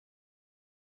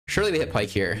Surely they hit Pyke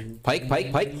here. Pyke,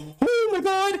 Pyke, Pyke. Oh my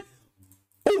god!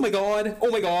 Oh my god! Oh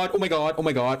my god! Oh my god! Oh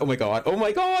my god! Oh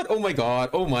my god! Oh my god!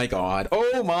 Oh my god!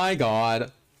 Oh my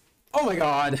god! Oh my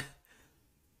god!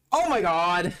 Oh my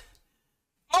god!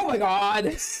 Oh my god! Oh my god!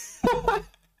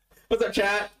 What's up,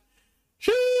 chat?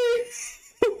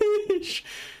 Sheesh!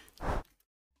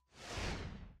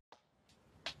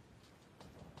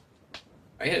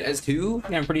 I hit S2.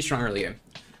 Yeah, I'm pretty strong early game.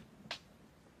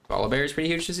 Volibear is pretty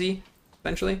huge to see,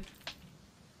 essentially.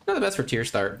 Not the best for tier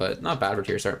start, but not bad for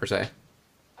tier start per se.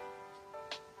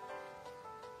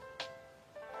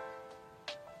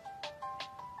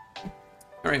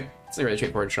 Alright, it's a really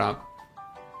straightforward shop.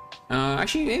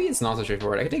 Actually, maybe it's not so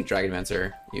straightforward. I could take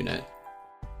Dragonmancer unit.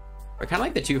 I kind of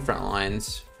like the two front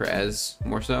lines for Ez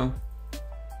more so.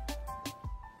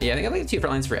 Yeah, I think I like the two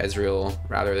front lines for Ezreal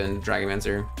rather than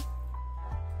Dragonmancer.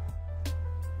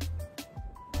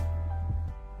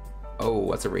 Oh,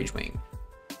 what's a Rage Wing?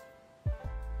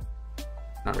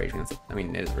 Not Rage Wing, I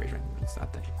mean, it is a Rage Wing. It's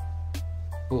that thing.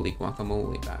 Holy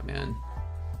guacamole, Batman.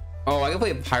 Oh, I can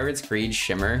play Pirate's Greed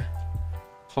Shimmer.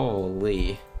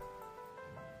 Holy.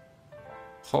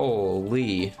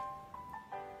 Holy.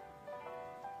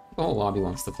 The whole lobby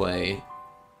wants to play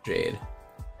Jade.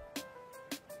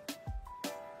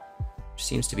 Which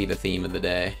seems to be the theme of the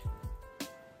day.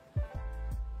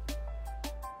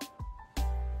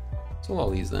 So all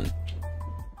these then.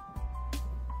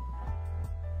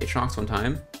 It shocks one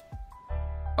time.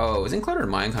 Oh, isn't Cluttered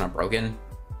Mind kind of broken?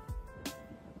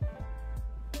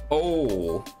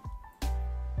 Oh.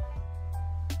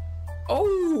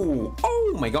 Oh.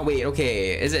 Oh my god, wait,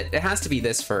 okay. Is it has to be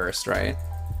this first, right?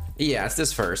 Yeah, it's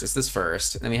this first. It's this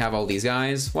first. Then we have all these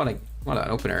guys. What an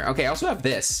opener. Okay, I also have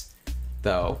this,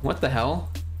 though. What the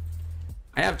hell?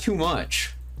 I have too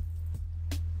much.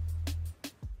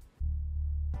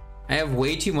 I have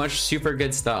way too much super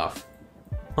good stuff.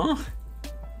 Huh?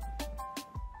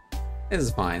 This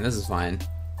is fine. This is fine.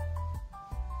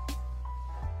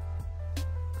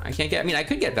 I can't get... I mean, I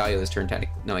could get value this turn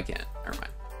technically. No, I can't. Never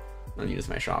mind. No units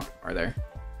in my shop, are there?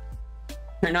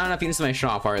 There are not enough units in my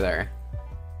shop, are there?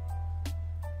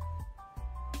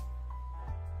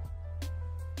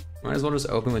 Might as well just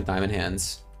open with Diamond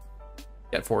Hands.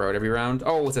 Get 4 out every round.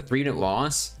 Oh, it's a 3-unit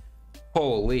loss?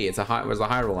 Holy, it was a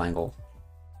high roll angle.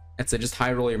 It's a just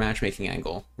high roll your matchmaking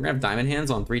angle. We're gonna have Diamond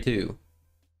Hands on 3-2.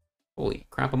 Holy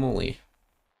crap-a-moly.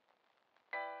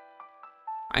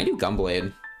 I do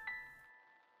Gunblade.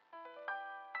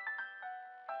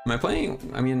 Am I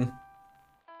playing? I mean,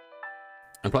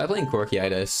 I'm probably playing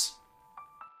Corkiitis.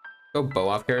 Go bow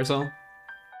off carousel.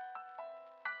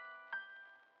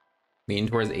 Lean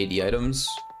towards AD items.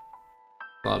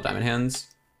 I'll have Diamond Hands.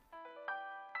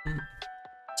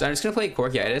 So I'm just gonna play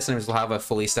Corkiitis and we'll have a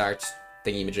fully stacked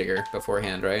thingy-majigger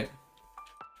beforehand, right?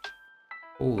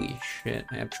 Holy shit,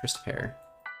 I have Trist Pair.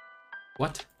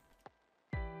 What?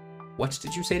 What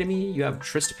did you say to me? You have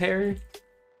Trist Pair?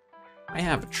 I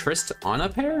have Trist on a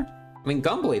pair? I mean,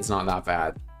 Gunblade's not that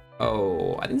bad.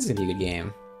 Oh, I think this is gonna be a good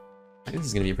game. I think this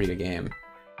is gonna be a pretty good game.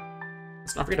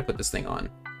 Let's not forget to put this thing on.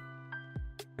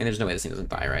 I mean, there's no way this thing doesn't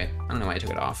die, right? I don't know why I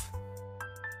took it off.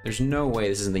 There's no way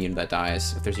this isn't the unit that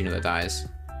dies, if there's a unit that dies.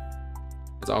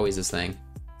 It's always this thing.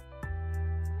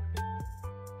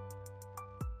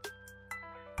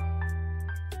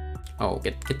 Oh,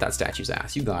 get that statue's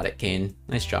ass. You got it, Kane.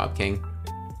 Nice job, King.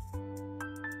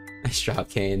 Nice job,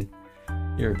 Kane.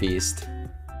 You're a beast.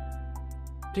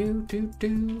 Do, do,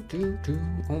 do, do, do.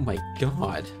 Oh my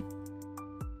god.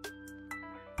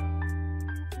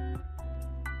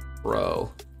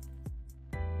 Bro.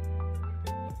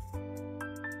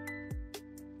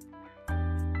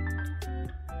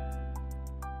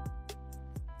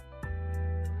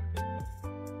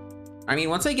 I mean,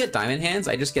 once I get Diamond Hands,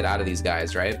 I just get out of these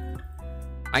guys, right?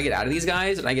 I get out of these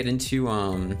guys and I get into,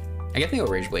 I get to go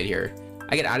Rage Blade here.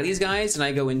 I get out of these guys and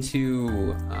I go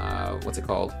into, what's it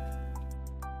called?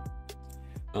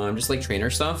 Just like trainer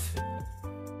stuff.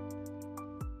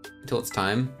 Until it's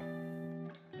time.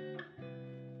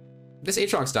 This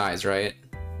Aatrox dies, right?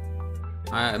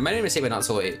 I might even say, but not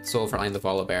solo frontline the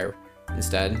Volibear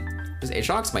instead. This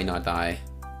Aatrox might not die.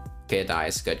 Okay, it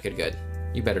dies. Good, good, good.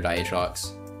 You better die,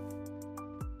 Aatrox.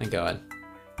 Thank God.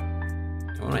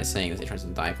 What am I saying? This Aatrox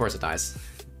doesn't die. Of course it dies.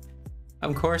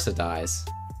 Of course it dies.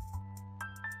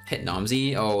 Hit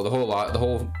Nomsy. Oh, the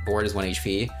whole board is 1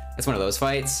 HP. It's one of those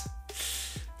fights.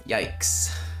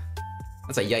 Yikes.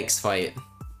 That's a yikes fight.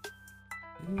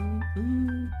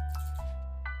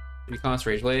 3 cost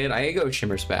Rage Blade. I could go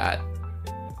Shimmer Spat.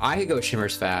 I could go Shimmer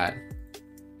Spat.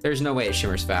 There's no way it's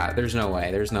Shimmer Spat. There's no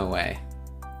way. There's no way.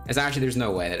 It's actually, there's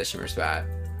no way that it's Shimmer Spat.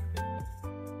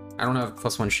 I don't have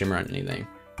 +1 Shimmer on anything.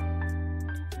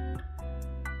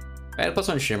 I had a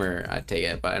 +1 shimmer, I'd take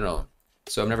it, but I don't know.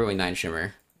 So I'm never going 9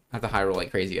 shimmer. I have to high roll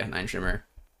like crazy at 9 shimmer.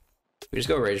 We just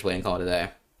go Rage Blade and call it a day.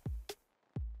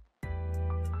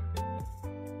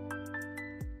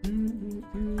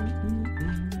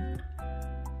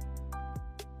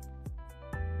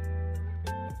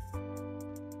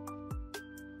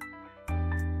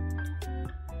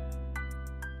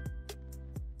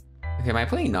 Okay, am I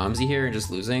playing Nomsy here and just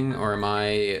losing, or am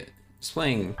I just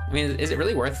playing... I mean, is it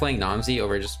really worth playing Nomsy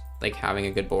over just, like, having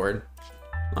a good board?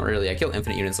 Not really. I kill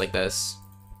infinite units like this.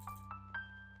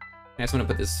 I just want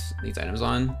to put these items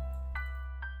on.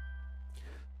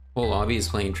 Whole lobby is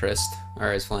playing Trist,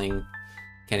 or is playing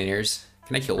Cannoneers.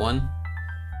 Can I kill one?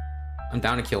 I'm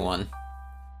down to kill one.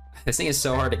 This thing is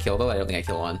so hard to kill, though, I don't think I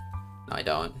kill one. No, I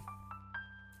don't.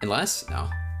 Unless? No.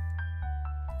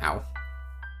 Ow.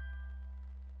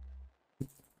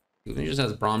 He just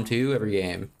has Braum 2 every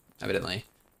game, evidently.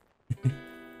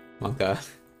 Monka.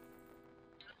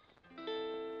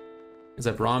 Is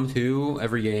that Braum 2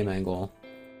 every game angle?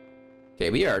 Okay,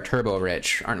 we are turbo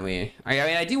rich, aren't we? I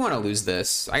mean, I do want to lose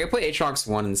this. I could play Aatrox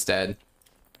 1 instead.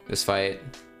 This fight.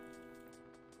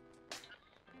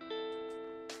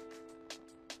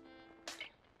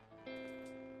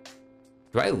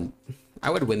 I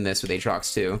would win this with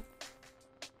Aatrox 2.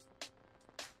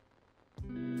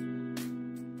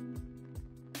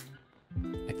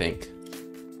 I think.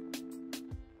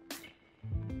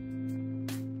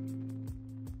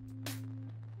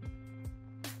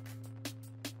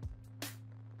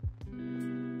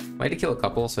 I like to kill a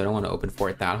couple, so I don't want to open for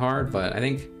it that hard, but I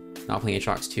think not playing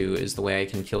Aatrox 2 is the way I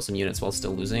can kill some units while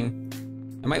still losing.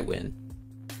 I might win.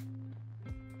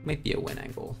 Might be a win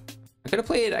angle. I could have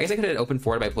played, I guess I could have opened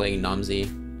for it by playing Nomsy.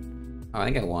 Oh, I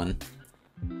think I won.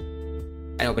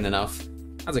 I opened enough.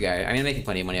 How's a guy? I mean, I'm making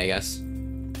plenty of money, I guess.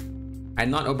 I had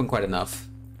not opened quite enough.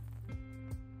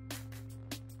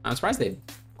 I'm surprised they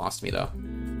lost me, though.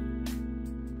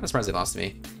 I'm surprised they lost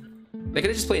me. They could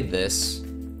have just played this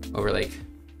over, like,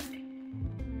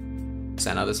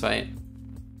 Senna this fight.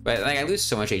 But, like, I lose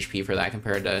so much HP for that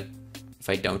compared to if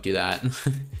I don't do that.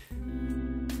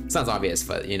 Sounds obvious,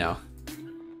 but, you know.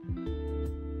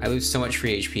 I lose so much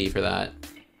free HP for that.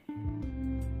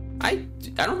 I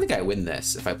don't think I win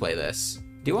this if I play this.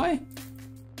 Do I?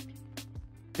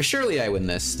 Surely I win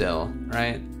this still,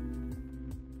 right?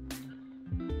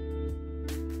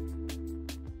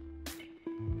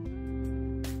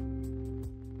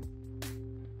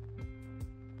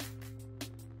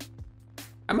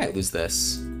 I might lose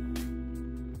this.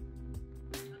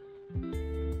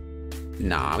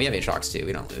 Nah, we have Aatrox too.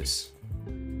 We don't lose.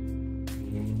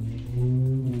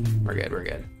 We're good, we're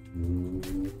good.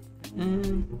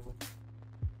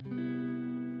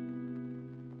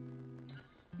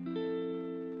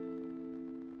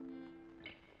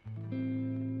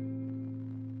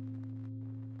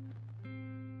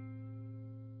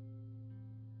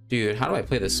 Dude, how do I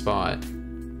play this spot?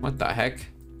 What the heck?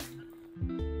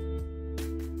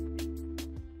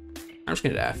 I'm just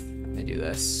gonna F and do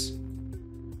this.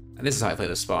 And this is how I play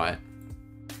the spot.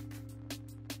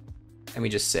 And we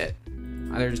just sit.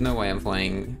 There's no way I'm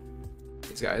playing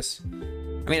these guys.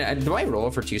 I mean, do I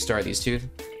roll for 2-star these two?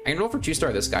 I can roll for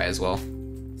 2-star this guy as well.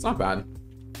 It's not bad.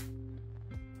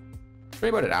 Worry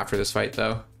about it after this fight,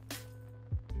 though.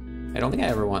 I don't think I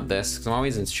ever want this, because I'm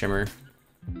always in Shimmer.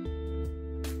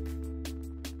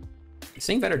 This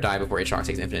thing better die before Aatrox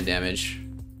takes infinite damage.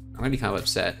 I'm gonna be kind of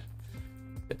upset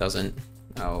if it doesn't.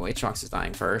 Oh, Aatrox is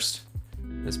dying first.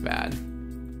 That's bad.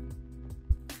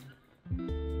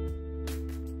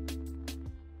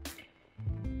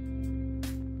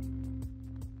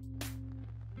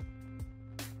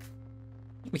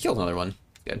 We killed another one.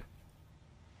 Good.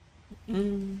 I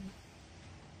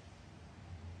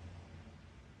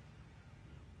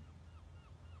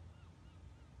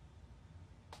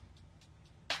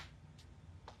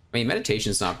mean,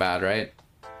 meditation's not bad, right?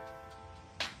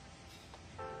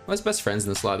 What's best friends in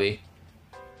this lobby?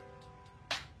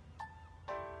 I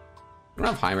don't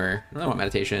have Heimer. I don't want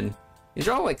meditation. These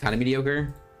are all like kind of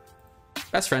mediocre.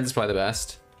 Best friends is probably the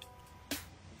best.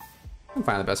 I'm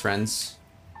fine with best friends.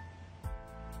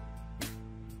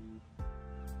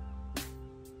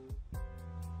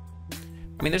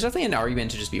 I mean, there's definitely an argument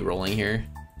to just be rolling here.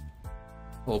 A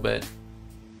little bit.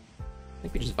 I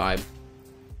think we just vibe.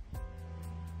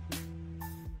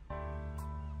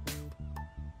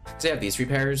 Because I have these 3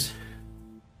 pairs.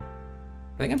 I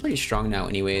think I'm pretty strong now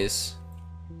anyways.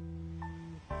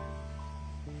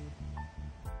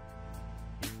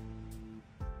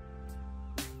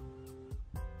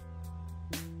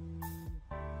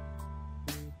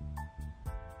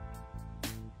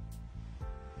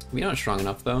 We're not strong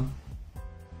enough though.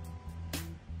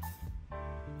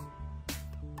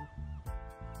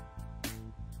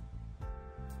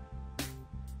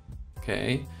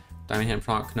 Okay. Diamond hand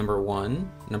proc number 1.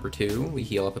 Number 2, we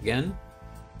heal up again.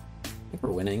 I think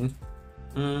we're winning.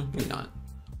 Maybe not.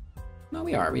 No,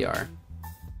 we are.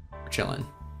 We're chilling.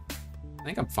 I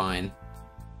think I'm fine.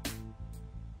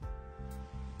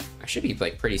 I should be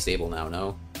like pretty stable now,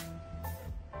 no?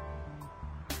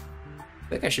 I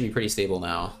think I should be pretty stable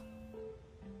now.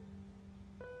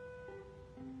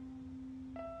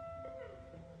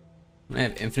 I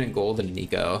have infinite gold and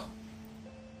Nico.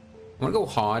 I want to go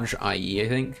Hodge IE, I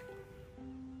think.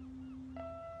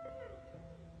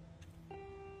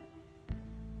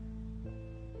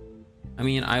 I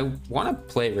mean, I want to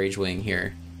play Rage Wing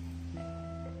here.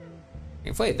 I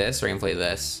can play this or I can play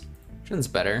this. Which one's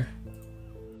better?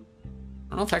 I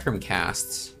don't know if Tech Room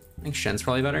casts. I think Shen's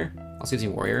probably better. Also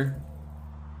using Warrior.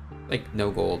 Like, no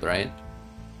gold, right?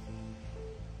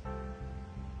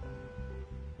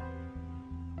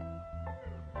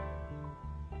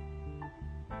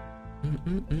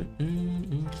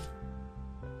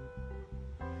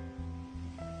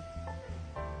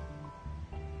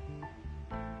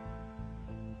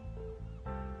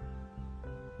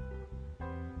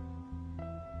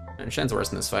 And Shen's worse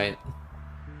in this fight.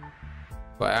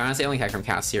 But I honestly don't think I can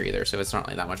cast here either, so it's not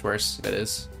really that much worse if it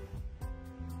is.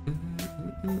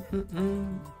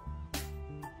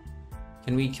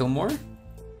 Can we kill more?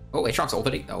 Oh, Aatrox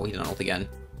ulted. Oh, he didn't ult again.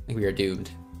 I think we are doomed.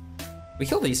 We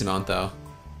killed a decent amount though.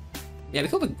 Yeah, we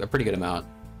killed a pretty good amount.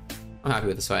 I'm happy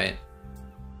with this fight.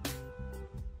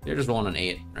 You're just rolling an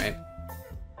 8, right?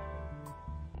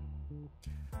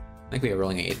 I think we are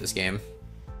rolling an 8 this game.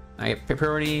 I get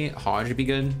priority, Hodge would be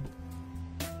good.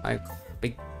 I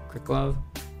big Crit Glove.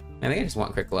 I think I just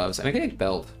want Crit Gloves. I think I get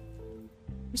Belt.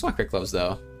 I just want Crit Gloves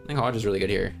though. I think Hodge is really good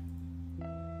here.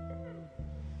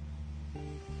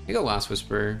 I go Last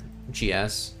Whisper,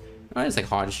 GS. I just like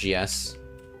Hodge GS.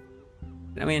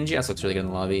 I mean, GS looks really good in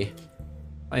the lobby.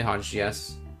 I like Hodge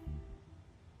GS.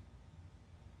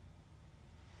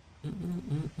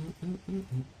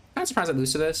 I'm surprised I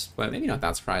lose to this, but maybe not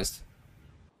that surprised.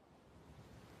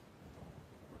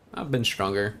 I've been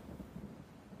stronger.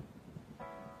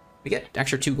 We get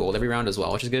extra 2 gold every round as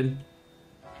well, which is good.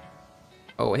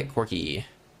 Oh, I hit Corki.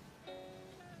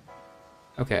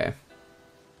 Okay.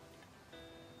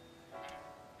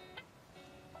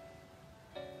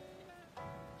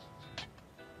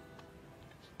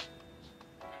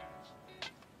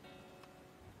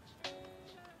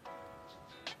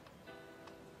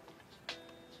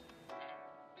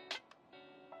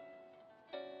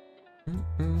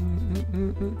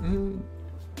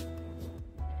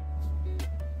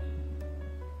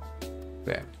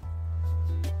 Okay.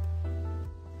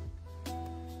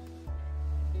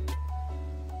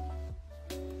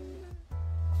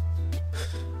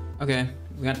 Okay,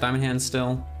 we got Diamond Hands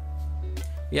still.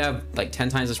 We have like 10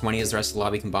 times as much money as the rest of the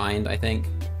lobby combined, I think.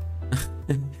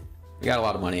 We got a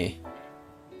lot of money.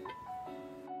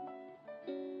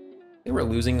 I think we're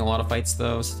losing a lot of fights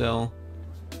though, still.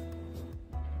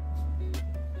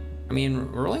 I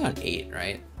mean, we're rolling on 8,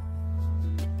 right?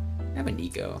 I have a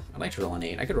Nico. I'd like to roll on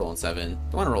 8. I could roll on 7.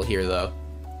 Don't want to roll here though.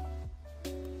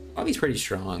 Lobby's pretty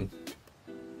strong.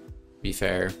 To be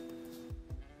fair.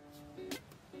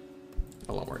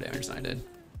 A lot more damage than I did.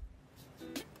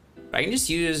 But I can just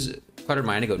use Cluttered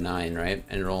Mind to go 9, right?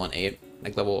 And roll on 8.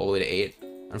 Like level all the way to 8.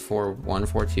 On 4-1,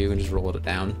 4-2, and just roll it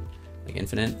down. Like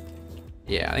infinite.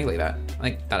 Yeah, I think like that. I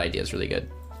think that idea is really good.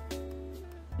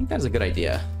 I think that's a good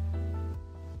idea.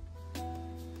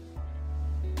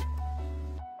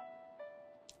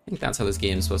 I think that's how this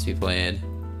game is supposed to be played.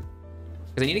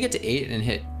 Because I need to get to 8 and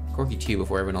hit Corki 2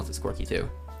 before everyone else hits Corki 2.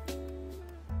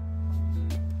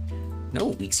 No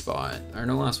weak spot. Or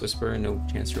no Last Whisper, no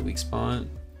chance for weak spot.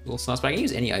 Little sauce, but I can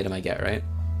use any item I get, right?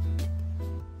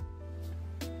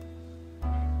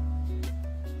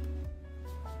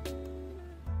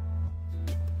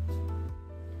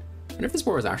 I wonder if this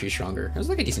board was actually stronger. There's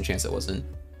like a decent chance it wasn't.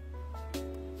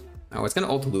 Oh, it's gonna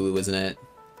ult Lulu, isn't it?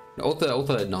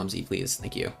 Ulta Nomzy, please.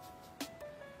 Thank you.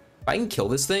 If I can kill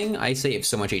this thing, I save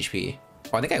so much HP.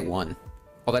 Oh, I think I won.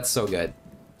 Oh, that's so good.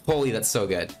 Holy, that's so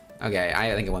good. Okay,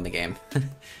 I think I won the game.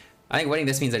 I think winning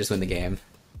this means I just win the game.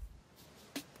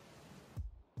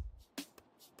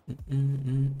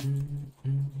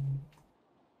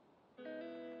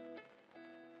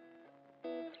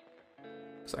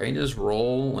 So I can just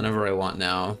roll whenever I want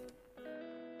now.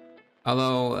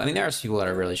 Although, I mean, there are some people that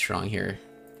are really strong here,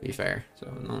 to be fair.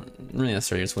 So, not really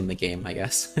necessarily just win the game, I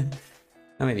guess. That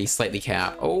may be slightly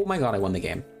capped. Oh my god, I won the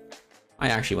game. I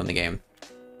actually won the game.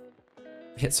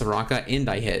 Hit Soraka and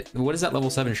I hit. What is that level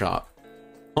 7 shop?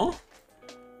 Huh?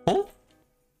 Huh?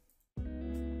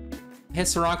 Hit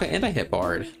Soraka and I hit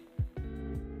Bard.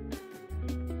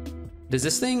 Does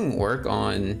this thing work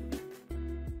on...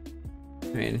 I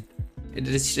mean,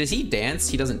 does he dance?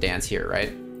 He doesn't dance here,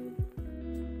 right?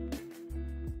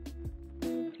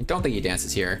 I don't think he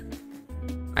dances here.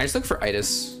 I just look for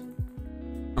itis.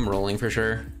 I'm rolling for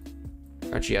sure.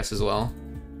 Got GS as well.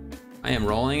 I am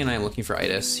rolling and I am looking for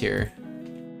itis here.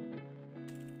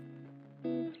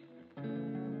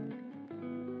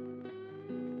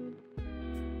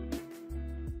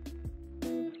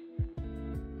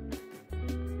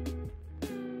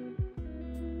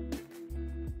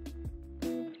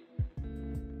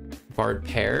 Bard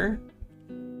pair.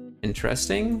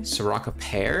 Interesting. Soraka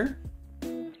pair.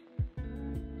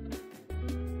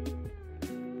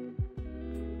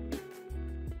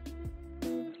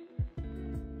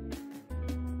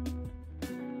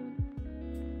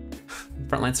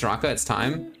 Frontline Soraka, it's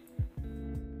time.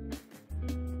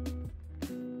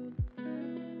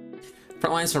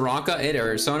 Frontline Soraka,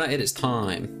 or Sona, it is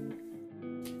time.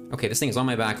 Okay, this thing is on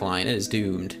my back line. It is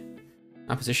doomed.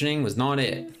 My positioning was not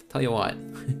it. Tell you what.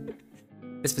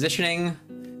 This positioning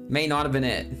may not have been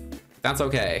it. That's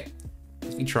okay.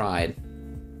 We tried.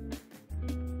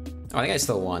 Oh, I think I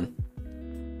still won.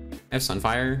 I have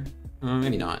Sunfire?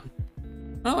 Maybe not.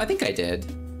 Oh, I think I did.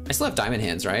 I still have Diamond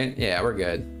Hands, right? Yeah, we're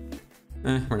good.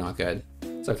 We're not good.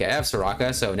 It's okay. I have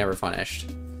Soraka, so never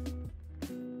punished.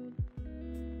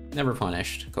 Never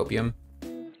punished. Copium.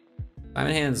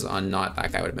 Diamond Hands on not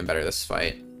that guy would have been better this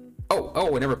fight.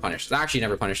 Oh, never punished. It's actually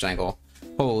never punished angle.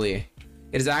 Holy.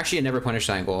 It is actually a never punished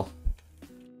angle.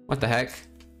 What the heck?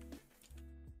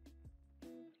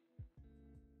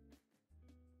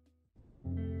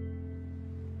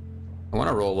 I want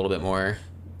to roll a little bit more.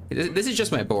 This is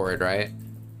just my board, right?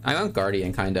 I'm on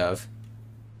Guardian, kind of.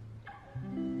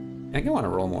 I think I want to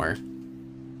roll more.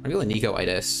 I'm feeling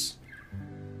Nico-itis.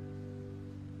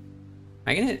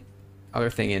 I can hit other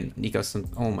thing in Nico some...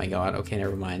 Oh my god, okay,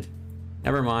 never mind.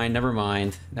 Never mind, never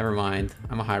mind, never mind.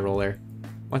 I'm a high roller.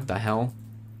 What the hell?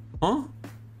 Huh?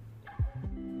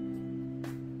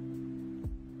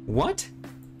 What?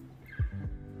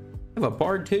 I have a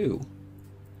bard too.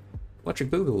 Electric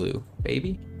Boogaloo,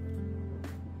 baby.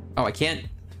 Oh, I can't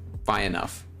buy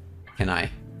enough. Can I?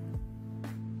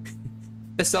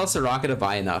 To sell Soraka to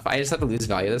buy enough. I just have to lose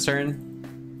value this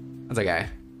turn. That's okay.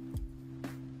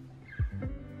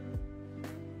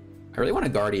 I really want a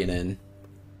Guardian in.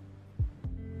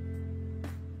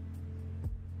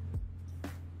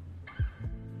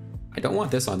 I don't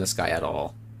want this on this guy at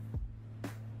all.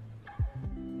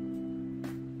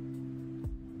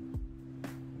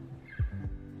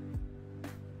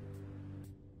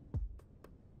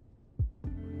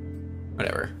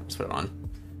 Whatever, let's put it on.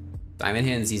 Diamond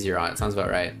Hands easier on, it sounds about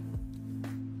right.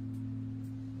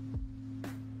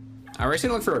 We're just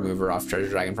gonna look for a remover off Treasure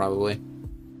Dragon, probably.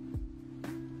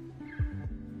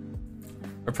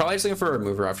 We're probably just looking for a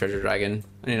remover off Treasure Dragon.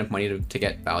 I need enough money to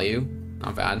get value.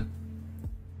 Not bad.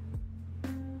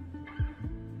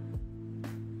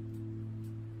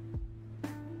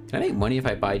 Can I make money if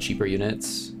I buy cheaper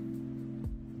units?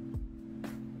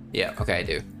 Yeah, okay, I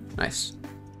do. Nice.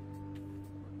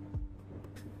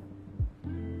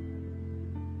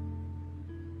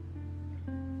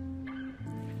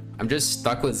 I'm just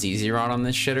stuck with ZZ Rod on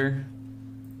this shitter.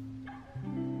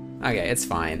 Okay, it's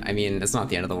fine. I mean, it's not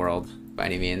the end of the world by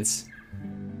any means.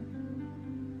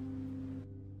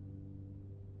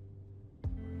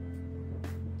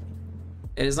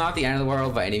 It is not the end of the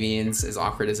world by any means, as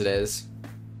awkward as it is.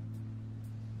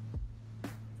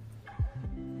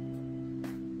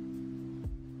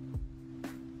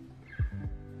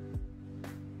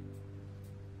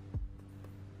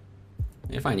 I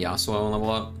need to find Yasuo and level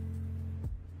up.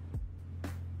 I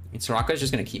mean, Soraka is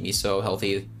just going to keep me so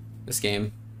healthy this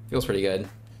game. Feels pretty good.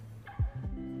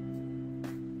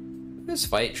 This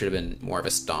fight should have been more of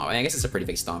a stomp. I mean, I guess it's a pretty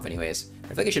big stomp anyways. I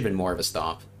feel like it should have been more of a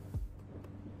stomp.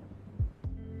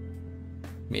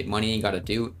 Made money, got a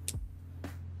dude.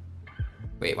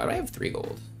 Wait, why do I have 3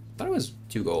 gold? I thought it was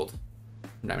 2 gold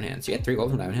from Diamond Hands. You had 3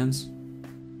 gold from Diamond Hands?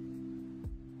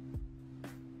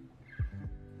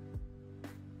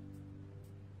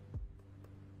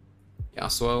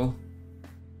 Yasuo.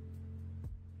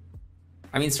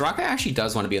 I mean, Soraka actually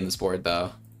does want to be on this board,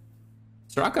 though.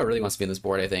 Soraka really wants to be on this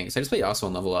board, I think. So I just play Yasuo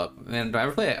and level up. And do I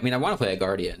ever play? I mean, I want to play a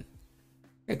Guardian.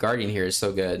 A Guardian here is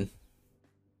so good.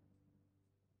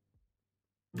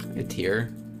 A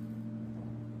tier.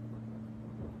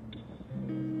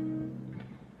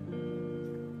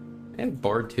 I have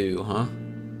board 2, huh?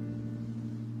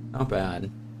 Not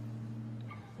bad.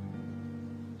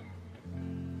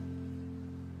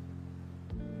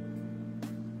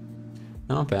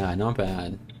 Not bad, not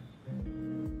bad.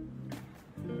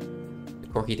 The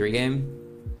Corki 3 game.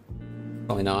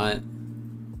 Probably not.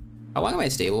 How long am I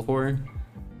stable for?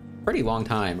 Pretty long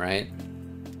time, right?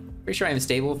 Pretty sure I'm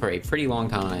stable for a pretty long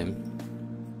time.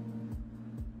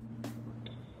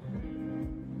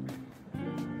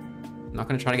 I'm not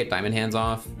gonna try to get diamond hands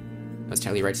off. I was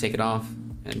totally right to take it off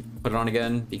and put it on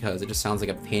again because it just sounds like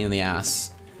a pain in the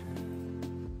ass.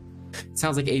 It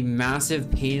sounds like a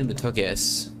massive pain in the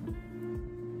tuchus.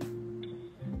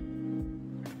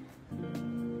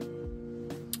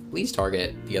 Please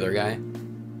target the other guy.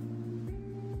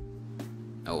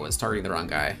 Oh, it's targeting the wrong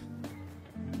guy.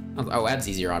 Oh, that's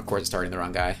easier. Of course it's targeting the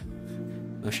wrong guy.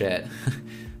 No shit.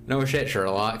 No shit,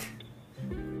 Sherlock.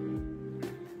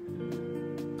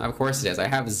 Of course it is. I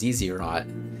have ZZ rot.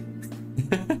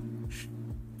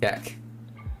 Heck.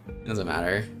 Doesn't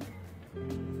matter.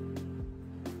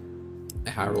 I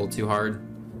high rolled too hard.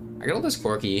 I got all this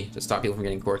Corky to stop people from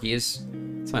getting Corkies.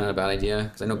 It's not a bad idea,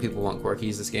 because I know people want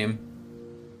Corkies this game.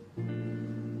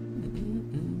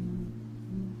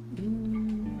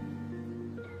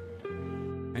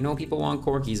 I know people want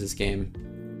Corkies this game.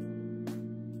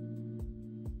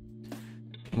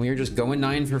 And we are just going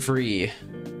 9 for free.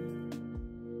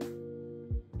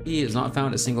 He has not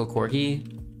found a single Corky.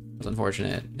 That's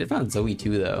unfortunate. Did find Zoe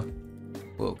too, though.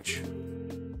 Whoach.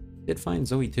 Did find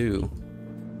Zoe too.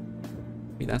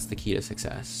 Maybe that's the key to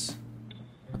success.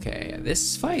 Okay,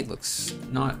 this fight looks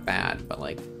not bad, but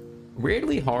like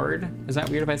weirdly hard. Is that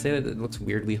weird if I say that it looks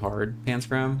weirdly hard,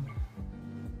 Panscram?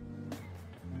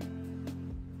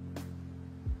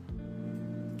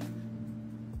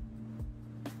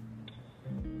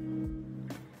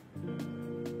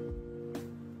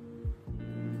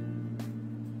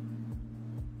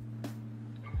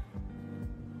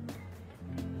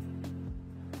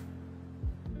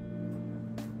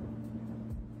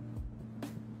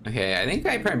 Okay, I think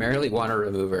I primarily want a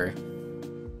remover.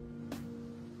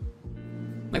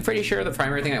 I'm pretty sure the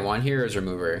primary thing I want here is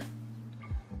remover.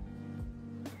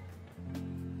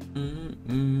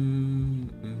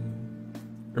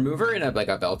 Remover and like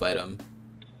a belt item.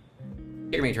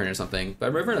 Take my turn or something,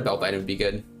 but remover and a belt item would be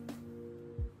good.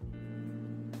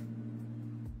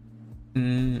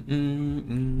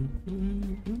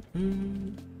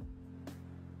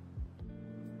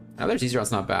 Other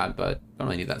T-Zerot's not bad, but don't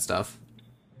really need that stuff.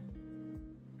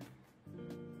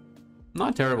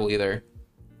 Not terrible either.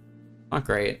 Not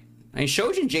great. I mean,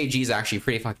 Shojin JG is actually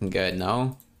pretty fucking good,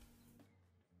 no?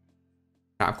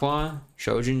 Trapclaw,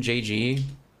 Shojin JG.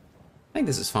 I think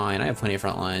this is fine. I have plenty of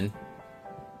frontline.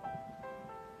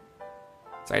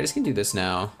 So I just can do this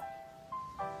now.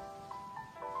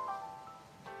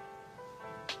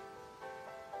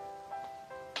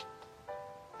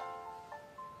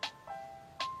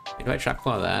 Do I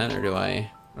Trapclaw that, or do I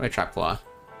Trapclaw?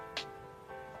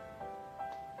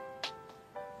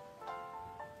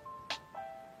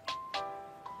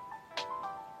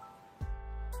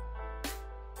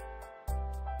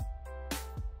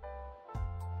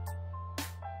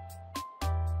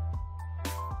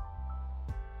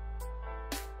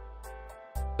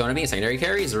 Going to be a secondary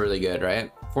carry is really good,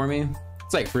 right? For me,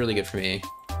 it's like really good for me.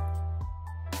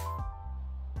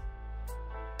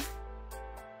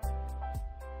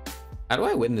 How do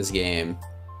I win this game?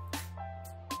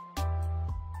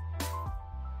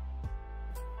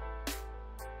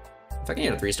 If I can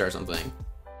get a 3-star or something.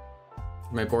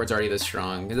 My board's already this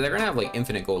strong. Because they're gonna have like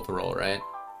infinite gold to roll, right?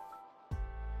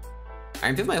 I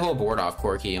can flip my whole board off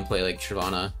Corky and play like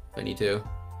Shyvana if I need to.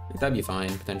 I think that'd be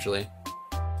fine, potentially.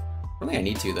 I don't think I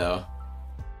need to, though.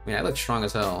 I mean, I look strong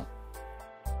as hell.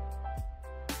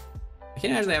 I can't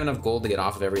imagine I have enough gold to get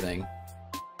off of everything.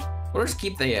 Or just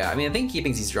keep the, yeah, I mean, I think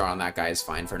keeping Z-Draw on that guy is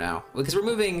fine for now. Because we're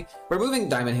moving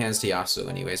Diamond Hands to Yasuo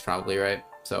anyways, probably, right?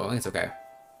 So I think it's okay.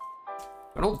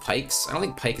 I don't Pikes. I don't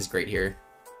think Pyke is great here,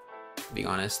 to be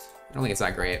honest. I don't think it's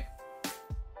that great.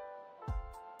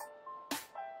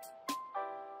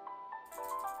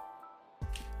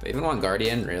 Do I even want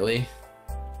Guardian, really?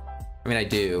 I mean, I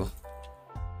do.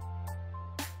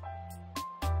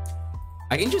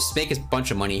 I can just make a bunch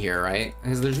of money here, right?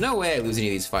 Because there's no way I lose any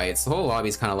of these fights. The whole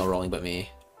lobby's kind of low rolling but me.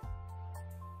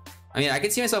 I mean, I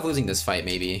could see myself losing this fight,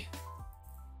 maybe.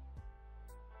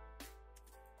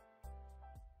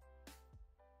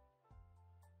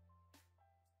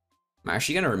 I'm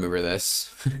actually gonna remove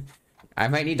this. I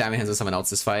might need Diamond Hands with someone else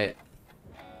this fight.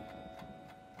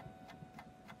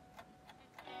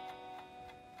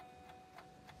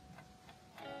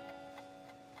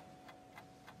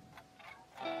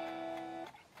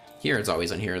 Here, it's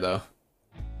always on here, though.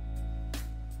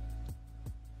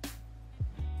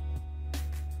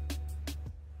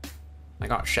 I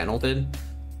got Shen ulted.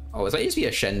 Oh, is that used to be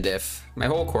a Shen diff? My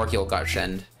whole Corky ult got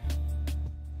Shen'd.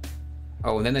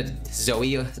 Oh, and then the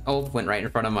Zoe ult went right in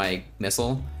front of my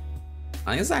missile.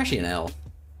 I think it's actually an L.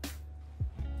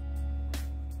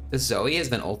 The Zoe has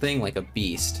been ulting like a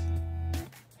beast.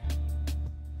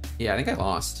 Yeah, I think I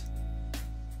lost.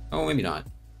 Oh, maybe not.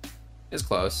 It's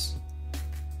close.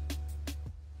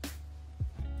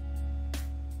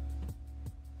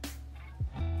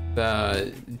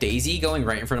 The Daisy going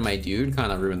right in front of my dude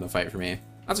kind of ruined the fight for me.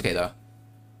 That's okay though.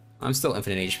 I'm still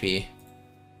infinite HP.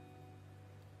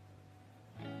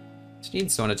 Just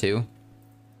need Sona too.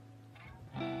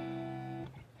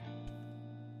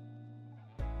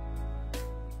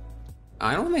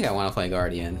 I don't think I want to play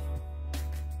Guardian.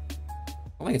 I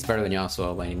don't think it's better than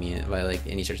Yasuo by like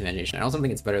any stretch of imagination. I also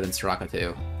think it's better than Soraka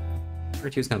too. Her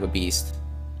 2 is kind of a beast.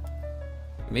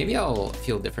 Maybe I'll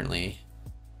feel differently.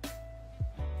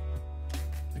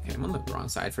 Okay, I'm on the wrong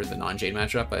side for the non-Jade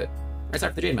matchup, but right side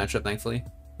for the Jade matchup, thankfully.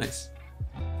 Nice.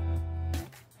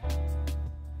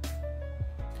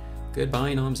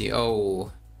 Goodbye, Nomsy.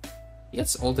 Oh, he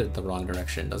gets ulted the wrong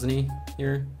direction, doesn't he?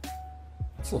 Here,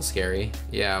 it's a little scary.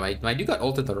 Yeah, my dude got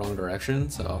ulted the wrong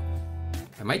direction, so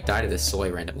I might die to this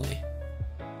soy randomly.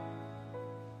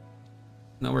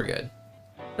 No, we're good.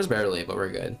 Just barely, but we're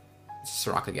good. It's a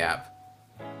Soraka gap.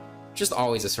 Just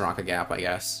always a Soraka gap, I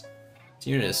guess. This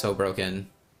unit is so broken.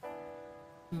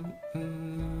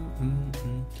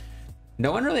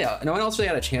 No one else really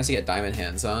had a chance to get diamond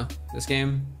hands, huh? This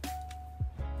game.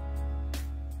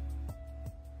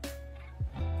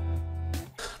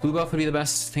 Blue buff would be the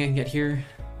best thing I can get here.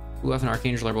 Blue buff and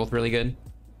Archangel are both really good.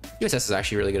 USS is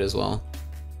actually really good as well.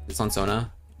 It's on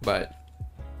Sona, but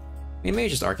I mean, maybe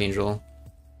just Archangel.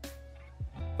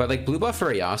 But like blue buff for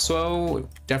a Yasuo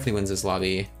definitely wins this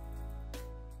lobby.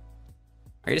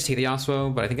 I could just take the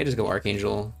Yasuo, but I think I just go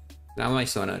Archangel. Now my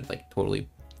Sona like totally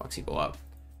fucks people up.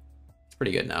 It's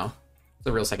pretty good now. It's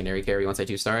a real secondary carry once I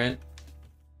 2-star it.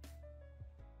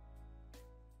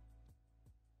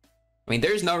 I mean,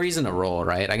 there's no reason to roll,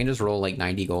 right? I can just roll like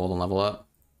 90 gold and level up.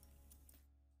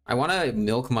 I want to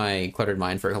milk my Cluttered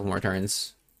Mind for a couple more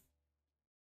turns.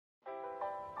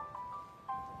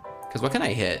 Because what can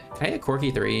I hit? Can I hit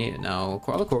Corki 3? No,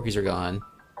 all the Corkis are gone.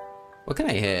 What can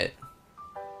I hit?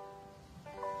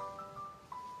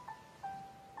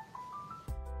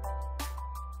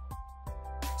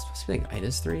 It's supposed to be like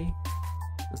Itis 3?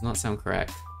 Does not sound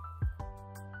correct.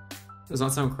 Does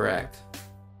not sound correct.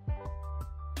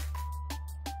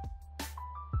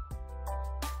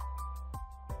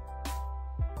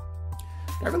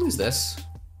 Did I ever lose this?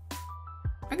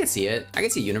 I could see it. I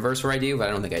could see Universe where I do, but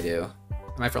I don't think I do.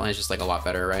 My front line is just like a lot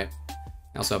better, right?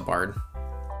 I also have Bard.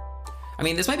 I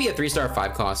mean, this might be a 3-star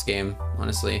 5-cost game,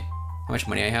 honestly. How much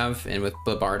money I have, and with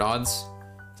the Bard odds.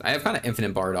 I have kind of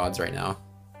infinite Bard odds right now.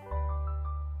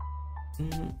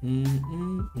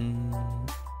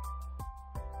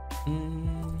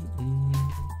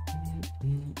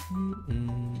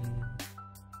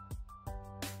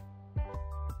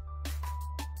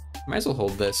 Might as well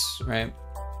hold this, right?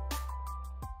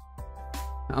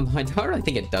 I don't really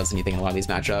think it does anything in a lot of these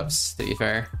matchups, to be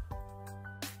fair.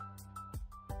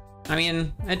 I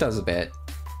mean, it does a bit.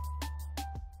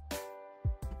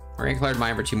 We're gonna Cluttered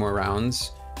Mind for 2 more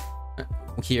rounds.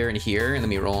 Here and here, and then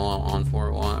we roll on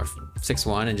 4-1 or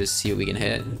 6-1 and just see what we can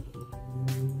hit.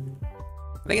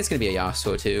 I think it's gonna be a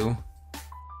Yasuo too.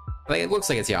 Like, it looks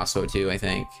like it's Yasuo too, I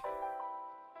think.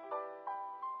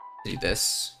 Do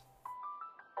this.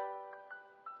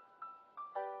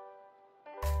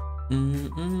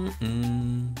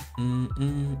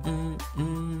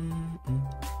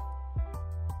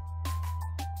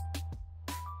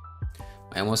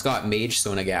 I almost got Mage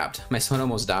Sona gapped. My Sona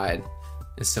almost died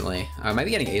instantly. I might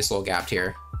be getting Ace-Lol gapped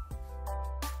here.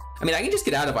 I mean, I can just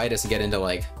get out of Itis and get into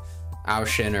like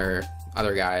Aoshin or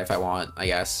other guy if I want, I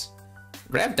guess.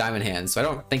 But I have Diamond Hands, so I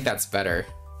don't think that's better.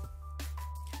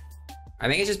 I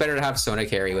think it's just better to have Sona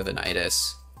carry with an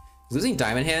Itis. Losing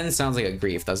Diamond Hands sounds like a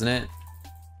grief, doesn't it?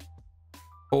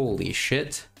 Holy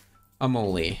shit. A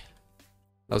moly.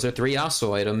 Those are 3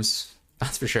 Yasuo items.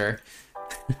 That's for sure.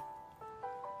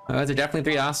 Those are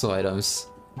definitely 3 Yasuo items.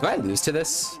 Do I lose to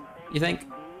this, you think?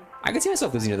 I could see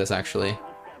myself losing to this, actually.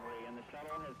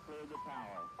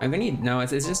 I'm gonna need... No,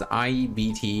 it's just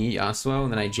IBT Yasuo,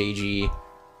 and then I JG...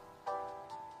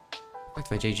 What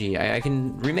do I JG? I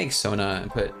can remake Sona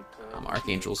and put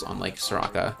Archangels on, like,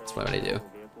 Soraka. That's what I do.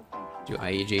 Do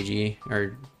IE JG,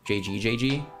 or JG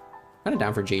JG? Kind of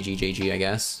down for JG JG, I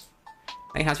guess.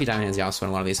 I think it has to be Diamond Hands Yasuo in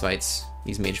a lot of these fights.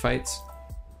 These mage fights.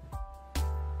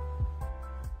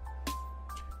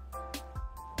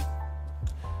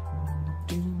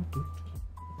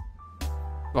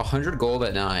 100 gold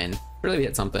at 9. Really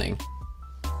hit something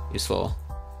useful.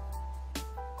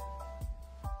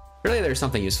 Really, there's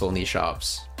something useful in these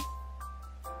shops.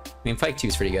 I mean, Pyke 2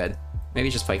 is pretty good. Maybe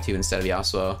just Pyke 2 instead of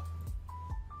Yasuo.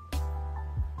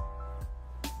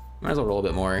 Might as well roll a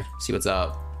bit more, see what's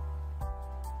up.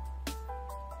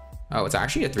 Oh, it's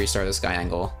actually a 3-star the sky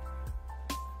angle.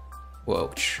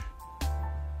 Whoa.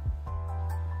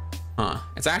 Huh.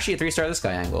 It's actually a 3-star the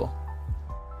sky angle.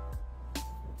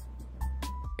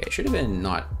 Okay, it should have been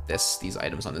not these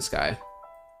items on this guy.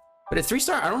 But it's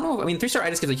 3-star, I don't know. I mean, 3-star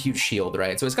item gives a huge shield,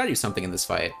 right? So it's got to do something in this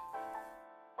fight.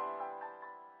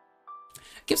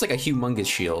 It gives like a humongous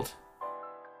shield.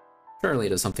 Surely it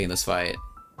does something in this fight.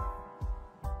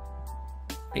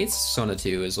 I need Sona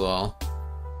 2 as well.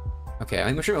 Okay,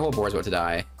 I'm sure my whole board's about to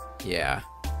die. Yeah.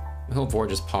 My whole board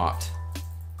just popped.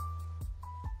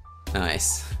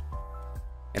 Nice.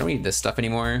 I don't need this stuff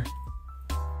anymore.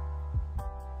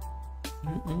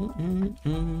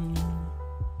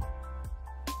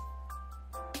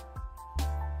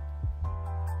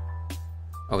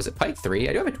 Oh, is it Pyke 3?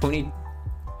 I do have a 20...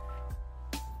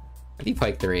 I need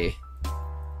Pyke 3.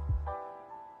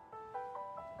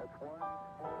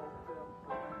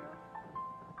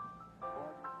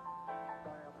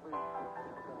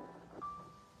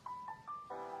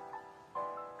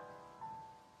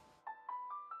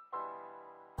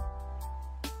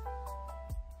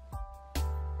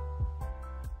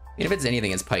 If it's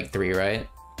anything, it's Pyke 3, right?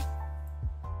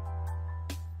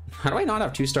 How do I not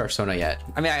have 2-star Sona yet?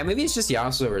 I mean, maybe it's just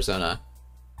Yasuo or Sona.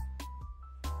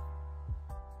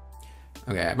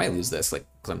 Okay, I might lose this, like,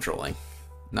 because I'm trolling.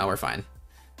 No, we're fine.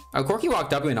 Oh, Corki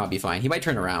walked up, he might not be fine. He might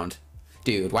turn around.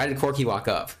 Dude, why did Corki walk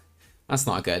up? That's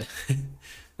not good.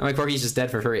 My Corki's just dead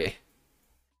for free.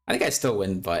 I think I still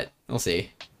win, but we'll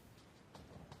see.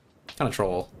 Kind of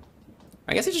troll.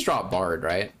 I guess I just drop Bard,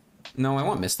 right? No, I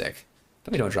want Mystic.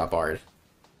 Tell me don't drop Bard.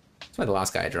 That's why the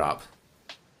last guy I drop.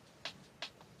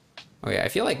 Okay, I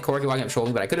feel like Corki walking up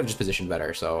trolling, but I could have just positioned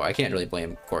better, so I can't really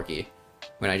blame Corki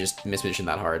when I just mispositioned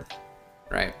that hard.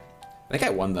 Right? I think I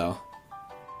won, though.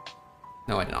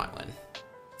 No, I did not win.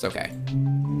 It's okay.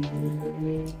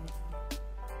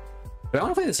 Do I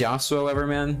want to play this Yasuo ever,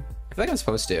 man? I feel like I'm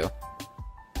supposed to.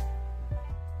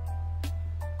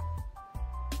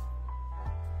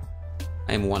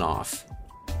 I am 1 off.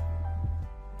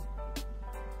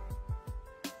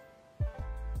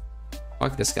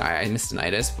 Fuck this guy. I missed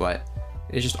Tinnitus, but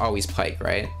it's just always Pyke,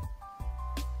 right?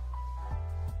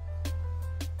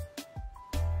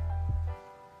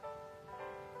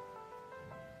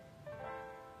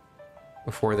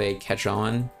 Before they catch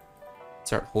on,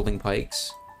 start holding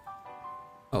Pykes.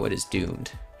 Oh, it is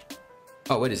doomed.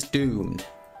 Oh, it is doomed.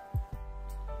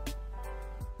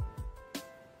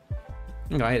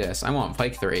 Tinnitus. I want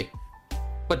Pyke 3.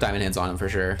 Put Diamond Hands on him for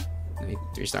sure. Let me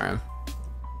 3-star him.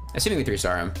 Assuming we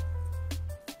 3-star him.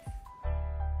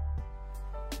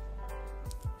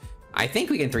 I think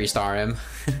we can 3-star him.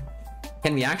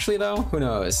 Can we actually, though? Who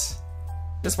knows?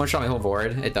 Just one-shot my whole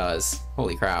board? It does.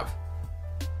 Holy crap.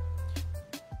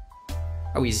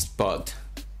 Oh, he's bugged.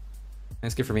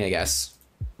 That's good for me, I guess.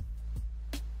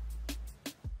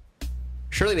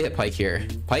 Surely they hit Pyke here.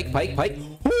 Pyke, Pyke, Pyke.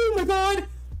 Oh my god!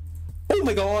 Oh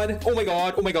my god! Oh my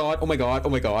god! Oh my god! Oh my god! Oh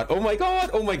my god! Oh my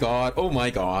god! Oh my god! Oh my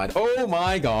god!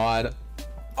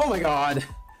 Oh my god! Oh my god!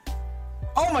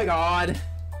 Oh my god!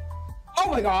 Oh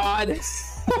my god!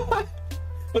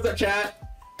 What's up, chat?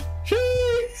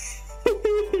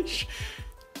 Sheesh.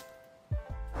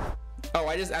 Oh,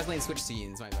 I just accidentally switched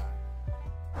scenes. My bad.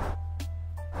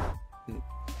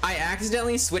 I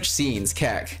accidentally switched scenes,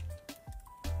 Keck.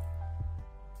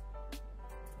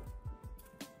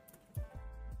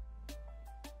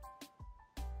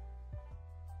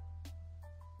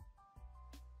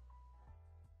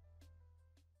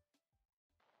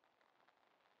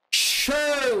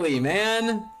 Surely,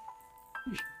 man.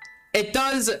 It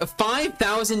does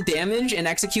 5,000 damage and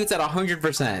executes at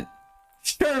 100%.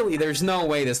 Surely there's no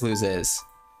way this loses.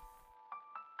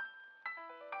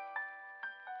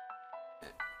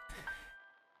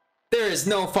 There is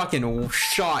no fucking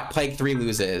shot Pyke 3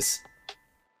 loses.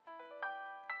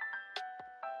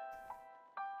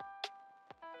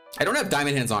 I don't have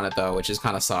Diamond Hands on it though, which is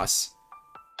kind of sus.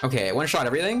 Okay, one shot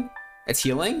everything. It's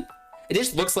healing. It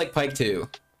just looks like Pyke 2.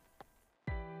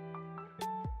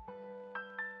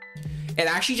 It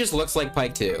actually just looks like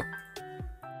Pyke 2.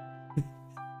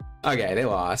 Okay, they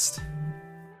lost.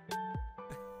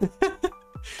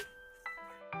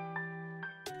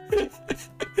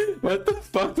 What the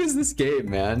fuck was this game,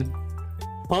 man?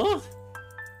 Huh?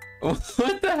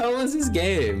 What the hell is this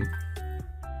game?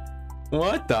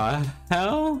 What the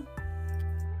hell?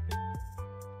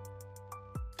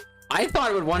 I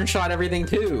thought it would one-shot everything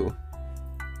too.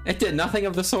 It did nothing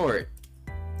of the sort.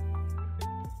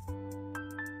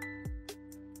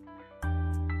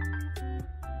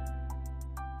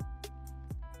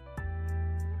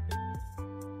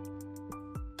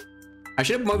 I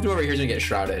should have moved him over here to get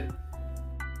shrouded.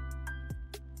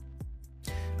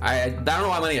 I don't know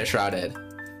why I'm gonna get shrouded.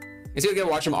 Let's go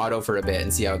watch him auto for a bit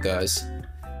and see how it goes.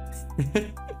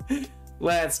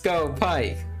 Let's go,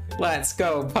 Pyke. Let's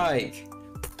go, Pyke.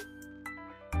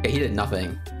 Okay, he did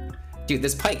nothing. Dude,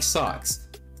 this Pyke sucks.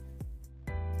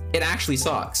 It actually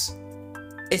sucks.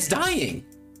 It's dying.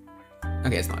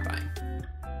 Okay, it's not dying.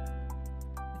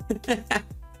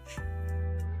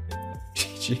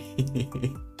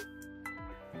 GG.